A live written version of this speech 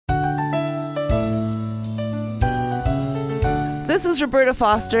This is Roberta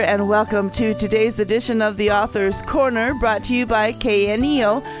Foster, and welcome to today's edition of the Author's Corner, brought to you by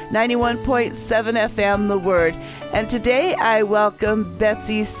KNEO 91.7 FM, The Word. And today I welcome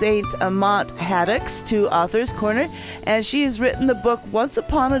Betsy St. Amant Haddox to Author's Corner, and she has written the book Once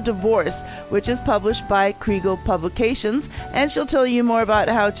Upon a Divorce, which is published by Kregel Publications, and she'll tell you more about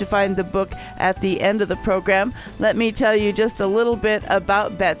how to find the book at the end of the program. Let me tell you just a little bit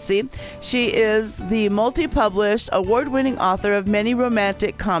about Betsy. She is the multi-published, award-winning author of many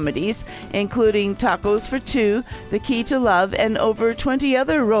romantic comedies, including Tacos for Two, The Key to Love, and over 20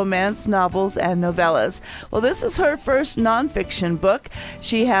 other romance novels and novellas. Well, this is her first nonfiction book.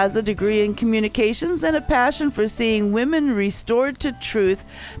 She has a degree in communications and a passion for seeing women restored to truth.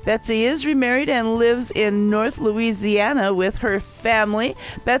 Betsy is remarried and lives in North Louisiana with her family.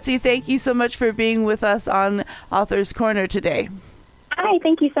 Betsy, thank you so much for being with us on Author's Corner today. Hi,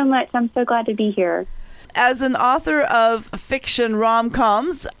 thank you so much. I'm so glad to be here. As an author of fiction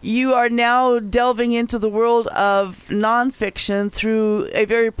rom-coms, you are now delving into the world of nonfiction through a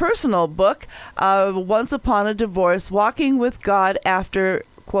very personal book, Once Upon a Divorce, Walking with God After,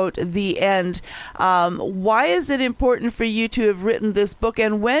 quote, the End. Why is it important for you to have written this book,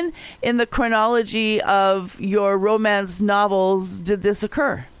 and when in the chronology of your romance novels did this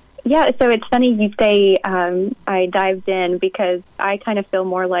occur? Yeah, so it's funny you say I dived in because I kind of feel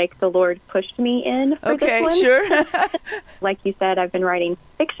more like the Lord pushed me in for this one. Sure. Like you said, I've been writing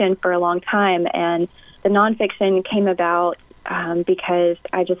fiction for a long time, and the nonfiction came about because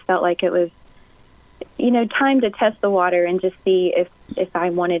I just felt like it was, time to test the water and just see if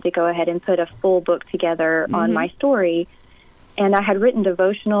I wanted to go ahead and put a full book together on my story. And I had written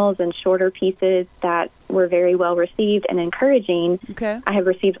devotionals and shorter pieces that were very well received and encouraging. Okay. I have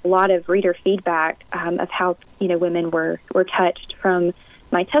received a lot of reader feedback of how women were touched from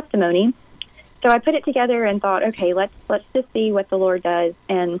my testimony. So I put it together and thought, okay, let's just see what the Lord does.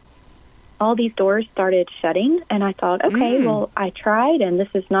 And all these doors started shutting, and I thought, okay, well, I tried, and this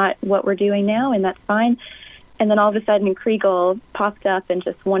is not what we're doing now, and that's fine. And then all of a sudden, Kregel popped up and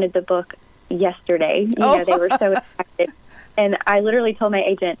just wanted the book yesterday. They were so excited. And I literally told my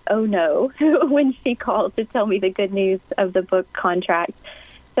agent, oh no, when she called to tell me the good news of the book contract.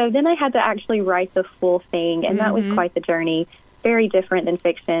 So then I had to actually write the full thing, and that was quite the journey. Very different than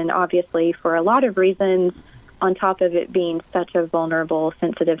fiction, obviously, for a lot of reasons, on top of it being such a vulnerable,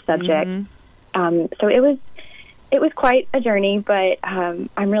 sensitive subject. So it was quite a journey, but I'm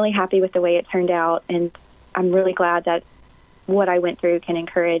really happy with the way it turned out, and I'm really glad that what I went through can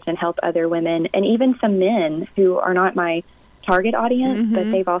encourage and help other women, and even some men who are not my target audience,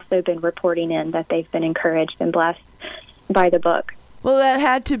 but they've also been reporting in that they've been encouraged and blessed by the book. Well, that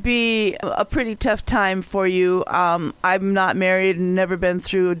had to be a pretty tough time for you. I'm not married and never been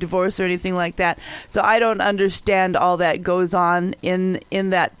through a divorce or anything like that, so I don't understand all that goes on in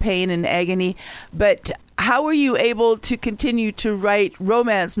that pain and agony. But how were you able to continue to write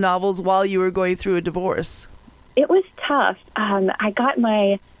romance novels while you were going through a divorce? It was tough. I got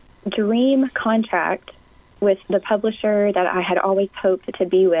my dream contract with the publisher that I had always hoped to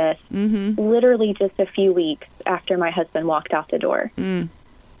be with literally just a few weeks after my husband walked out the door. And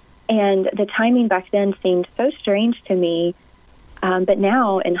the timing back then seemed so strange to me, but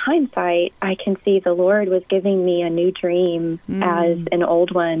now in hindsight, I can see the Lord was giving me a new dream as an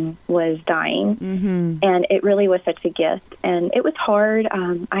old one was dying. And it really was such a gift. And it was hard.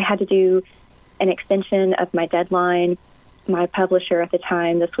 I had to do an extension of my deadline. My publisher at the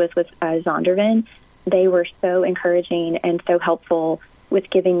time, this was with Zondervan, they were so encouraging and so helpful with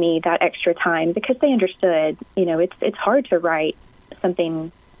giving me that extra time because they understood, it's hard to write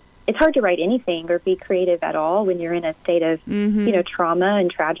something. It's hard to write anything or be creative at all when you're in a state of, trauma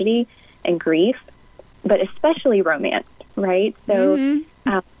and tragedy and grief, but especially romance, right? So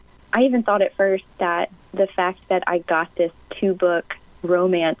I even thought at first that the fact that I got this 2-book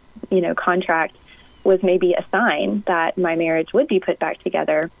romance, contract was maybe a sign that my marriage would be put back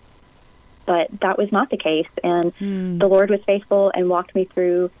together. But that was not the case, and the Lord was faithful and walked me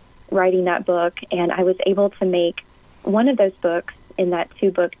through writing that book, and I was able to make one of those books in that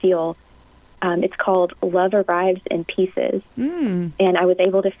 2-book deal. It's called Love Arrives in Pieces, and I was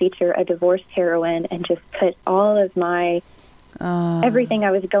able to feature a divorced heroine and just put all of my everything I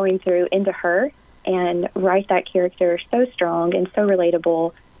was going through into her and write that character so strong and so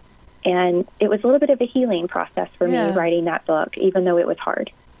relatable. And it was a little bit of a healing process for me writing that book, even though it was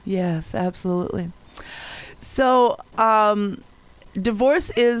hard. Yes, absolutely. So divorce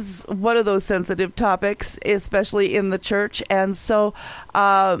is one of those sensitive topics, especially in the church. And so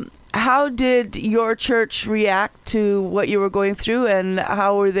how did your church react to what you were going through, and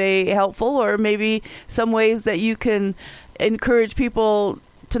how were they helpful, or maybe some ways that you can encourage people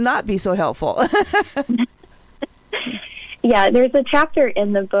to not be so helpful? Yeah, there's a chapter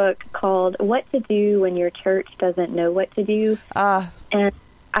in the book called What to Do When Your Church Doesn't Know What to Do. And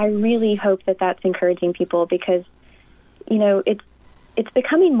I really hope that that's encouraging people, because, it's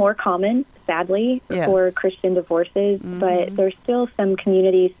becoming more common, sadly, for Christian divorces, but there's still some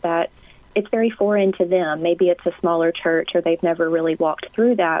communities that it's very foreign to them. Maybe it's a smaller church, or they've never really walked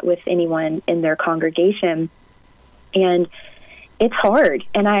through that with anyone in their congregation. And it's hard.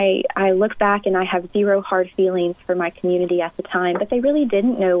 And I look back and I have zero hard feelings for my community at the time, but they really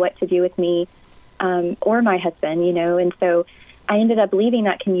didn't know what to do with me or my husband, and so I ended up leaving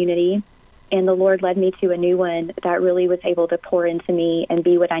that community, and the Lord led me to a new one that really was able to pour into me and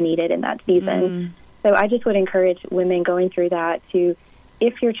be what I needed in that season. So I just would encourage women going through that to,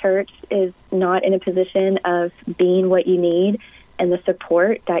 if your church is not in a position of being what you need and the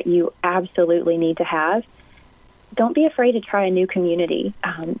support that you absolutely need to have, don't be afraid to try a new community.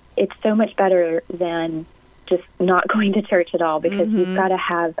 It's so much better than just not going to church at all, because you've got to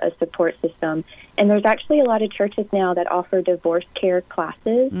have a support system. And there's actually a lot of churches now that offer divorce care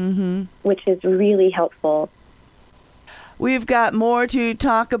classes, which is really helpful. We've got more to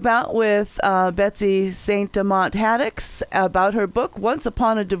talk about with Betsy St. Amant Haddox about her book, Once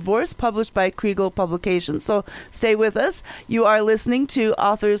Upon a Divorce, published by Kregel Publications. So stay with us. You are listening to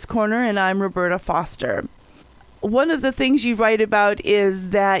Author's Corner, and I'm Roberta Foster. One of the things you write about is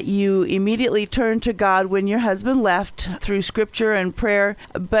that you immediately turned to God when your husband left through scripture and prayer,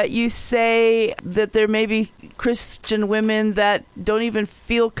 but you say that there may be Christian women that don't even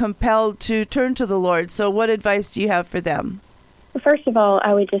feel compelled to turn to the Lord. So what advice do you have for them? First of all,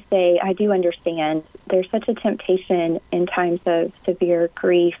 I would just say I do understand there's such a temptation in times of severe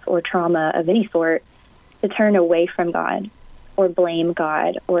grief or trauma of any sort to turn away from God, or blame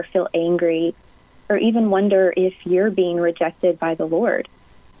God, or feel angry, or even wonder if you're being rejected by the Lord.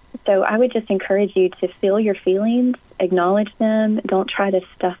 So I would just encourage you to feel your feelings, acknowledge them. Don't try to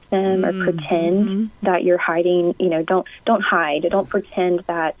stuff them or pretend that you're hiding. Don't hide. Don't pretend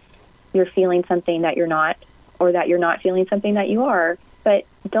that you're feeling something that you're not, or that you're not feeling something that you are. But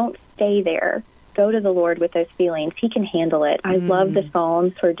don't stay there. Go to the Lord with those feelings. He can handle it. I love the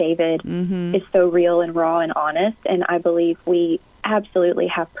Psalms where David is so real and raw and honest, and I believe we absolutely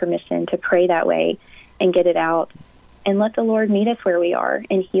have permission to pray that way and get it out and let the Lord meet us where we are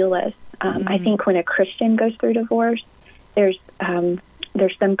and heal us. I think when a Christian goes through divorce, there's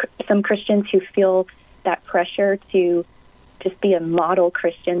some Christians who feel that pressure to just be a model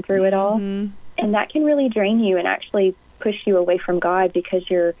Christian through it all, and that can really drain you and actually push you away from God, because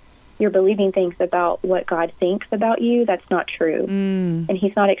you're believing things about what God thinks about you that's not true, and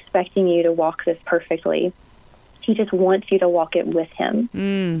He's not expecting you to walk this perfectly. He just wants you to walk it with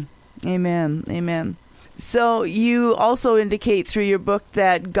Him. Amen. Amen. So you also indicate through your book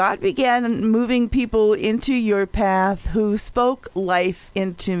that God began moving people into your path who spoke life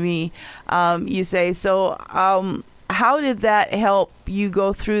into me, you say. So how did that help you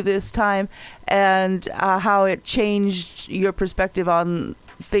go through this time, and how it changed your perspective on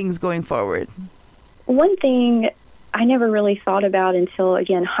things going forward? One thing I never really thought about until,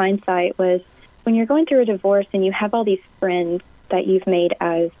 again, hindsight, was when you're going through a divorce and you have all these friends that you've made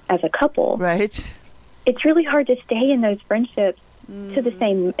as a couple, right? It's really hard to stay in those friendships to the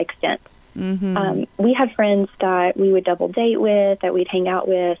same extent. We had friends that we would double date with, that we'd hang out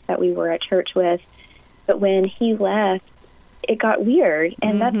with, that we were at church with. But when he left, it got weird,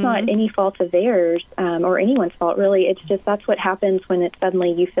 and that's not any fault of theirs or anyone's fault, really. It's just that's what happens when it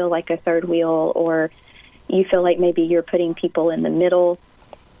suddenly you feel like a third wheel, or you feel like maybe you're putting people in the middle,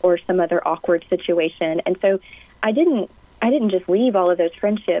 or some other awkward situation. And so I didn't just leave all of those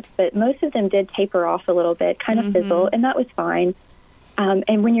friendships, but most of them did taper off a little bit, kind of fizzle, and that was fine.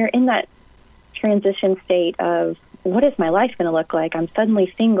 And when you're in that transition state of, what is my life going to look like? I'm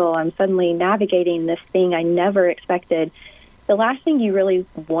suddenly single. I'm suddenly navigating this thing I never expected. The last thing you really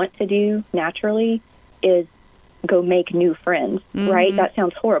want to do naturally is go make new friends, right? That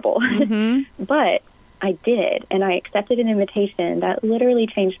sounds horrible. But I did, and I accepted an invitation that literally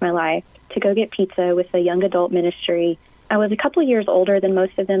changed my life to go get pizza with a young adult ministry. I was a couple years older than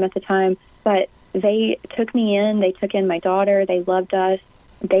most of them at the time, but they took me in. They took in my daughter. They loved us.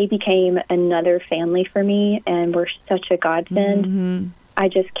 They became another family for me and were such a godsend. I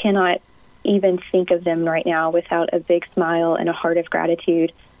just cannot even think of them right now without a big smile and a heart of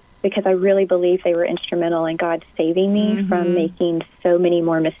gratitude. because I really believe they were instrumental in God saving me from making so many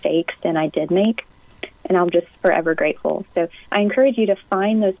more mistakes than I did make. And I'm just forever grateful. So I encourage you to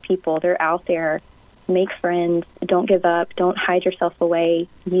find those people. They're out there. Make friends. Don't give up. Don't hide yourself away.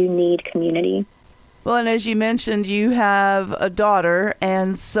 You need community. Well, and as you mentioned, you have a daughter.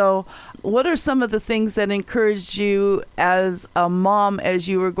 And so what are some of the things that encouraged you as a mom as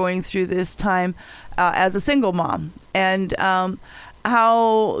you were going through this time as a single mom? And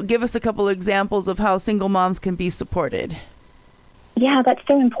give us a couple examples of how single moms can be supported. Yeah, that's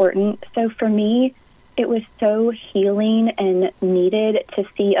so important. So for me, it was so healing and needed to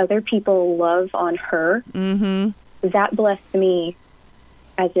see other people love on her. That blessed me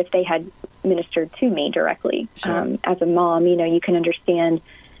as if they had ministered to me directly. Sure. As a mom, you can understand,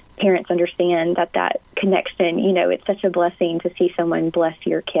 parents understand that connection, it's such a blessing to see someone bless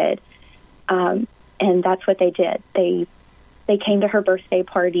your kid. And that's what they did. They came to her birthday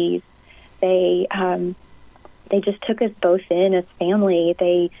parties. They just took us both in as family.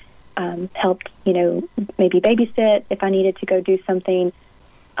 They helped, maybe babysit if I needed to go do something.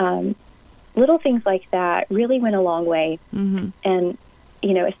 Little things like that really went a long way. And,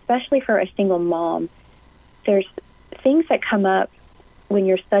 especially for a single mom, there's things that come up when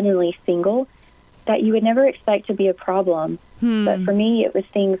you're suddenly single that you would never expect to be a problem. But for me, it was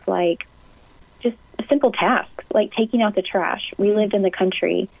things like just simple tasks, like taking out the trash. We lived in the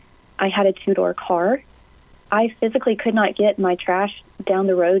country. I had a 2-door car. I physically could not get my trash down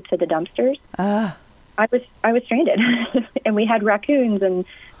the road to the dumpsters. I was stranded, and we had raccoons, and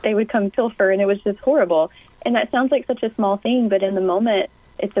they would come pilfer, and it was just horrible. And that sounds like such a small thing, but in the moment,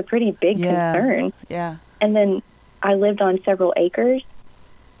 it's a pretty big concern. Yeah. And then I lived on several acres.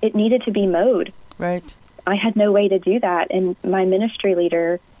 It needed to be mowed. Right. I had no way to do that, and my ministry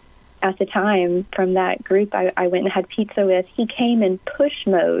leader at the time from that group I went and had pizza with, he came and push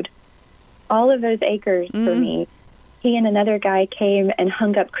mowed all of those acres for me. He and another guy came and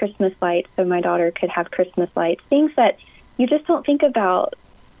hung up Christmas lights so my daughter could have Christmas lights, things that you just don't think about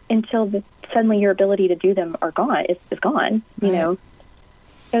until suddenly your ability to do them are gone. It's gone, you know.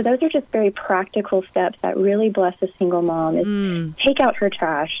 So those are just very practical steps that really bless a single mom is take out her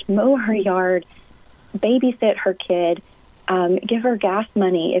trash, mow her yard, babysit her kid, give her gas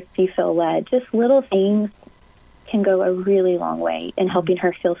money if you feel led. Just little things can go a really long way in helping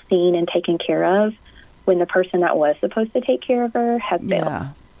her feel seen and taken care of when the person that was supposed to take care of her has failed.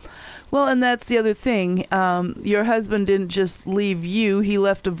 Yeah. Well, and that's the other thing. Your husband didn't just leave you. He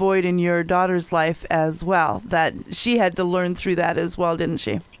left a void in your daughter's life as well, that she had to learn through that as well, didn't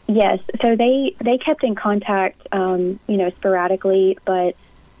she? Yes. So they kept in contact, sporadically, but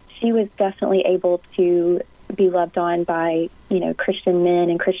she was definitely able to be loved on by, Christian men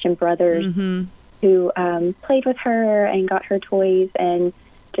and Christian brothers who played with her and got her toys and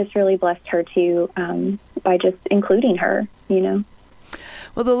just really blessed her too by just including her,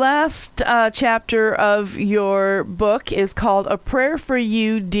 Well, the last chapter of your book is called A Prayer for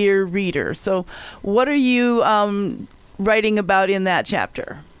You, Dear Reader. So what are you writing about in that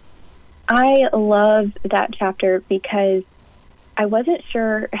chapter? I love that chapter because I wasn't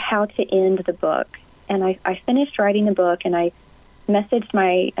sure how to end the book. And I finished writing the book, and I messaged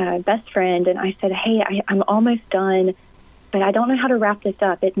my best friend, and I said, hey, I'm almost done, but I don't know how to wrap this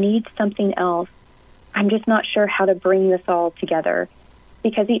up. It needs something else. I'm just not sure how to bring this all together,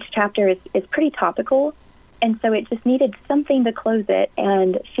 because each chapter is pretty topical, and so it just needed something to close it.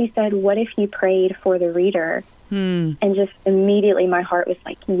 And she said, what if you prayed for the reader? And just immediately my heart was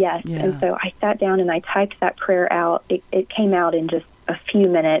like, yes. Yeah. And so I sat down and I typed that prayer out. It came out in just a few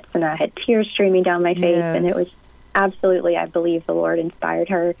minutes, and I had tears streaming down my face, and it was absolutely, I believe the Lord inspired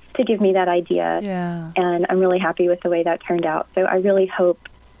her to give me that idea. Yeah. And I'm really happy with the way that turned out. So I really hope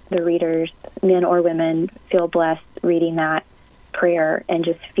the readers, men or women, feel blessed reading that prayer and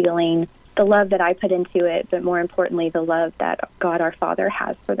just feeling the love that I put into it, but more importantly, the love that God our Father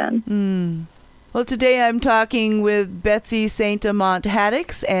has for them. Well, today I'm talking with Betsy St. Amant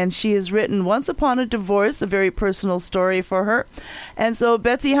Haddox, and she has written Once Upon a Divorce, a very personal story for her. And so,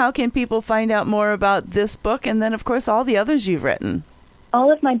 Betsy, how can people find out more about this book and then, of course, all the others you've written?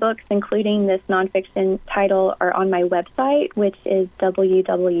 All of my books, including this nonfiction title, are on my website, which is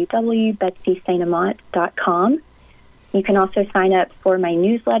www.betsysaintamant.com. You can also sign up for my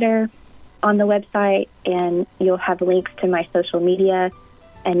newsletter on the website, and you'll have links to my social media.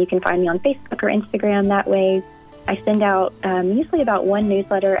 And you can find me on Facebook or Instagram that way. I send out usually about one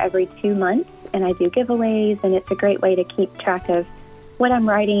newsletter every 2 months, and I do giveaways, and it's a great way to keep track of what I'm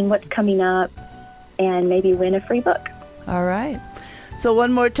writing, what's coming up, and maybe win a free book. All right. So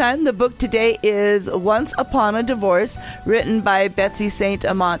one more time, the book today is Once Upon a Divorce, written by Betsy St.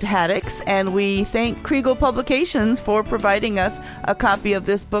 Amant Haddox, and we thank Kregel Publications for providing us a copy of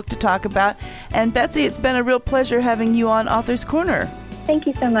this book to talk about. And Betsy, it's been a real pleasure having you on Author's Corner. Thank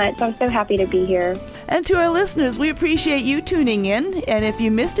you so much. I'm so happy to be here. And to our listeners, we appreciate you tuning in. And if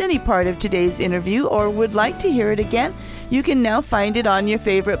you missed any part of today's interview or would like to hear it again, you can now find it on your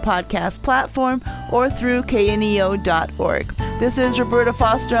favorite podcast platform or through kneo.org. This is Roberta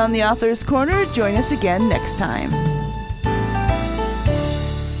Foster on the Author's Corner. Join us again next time.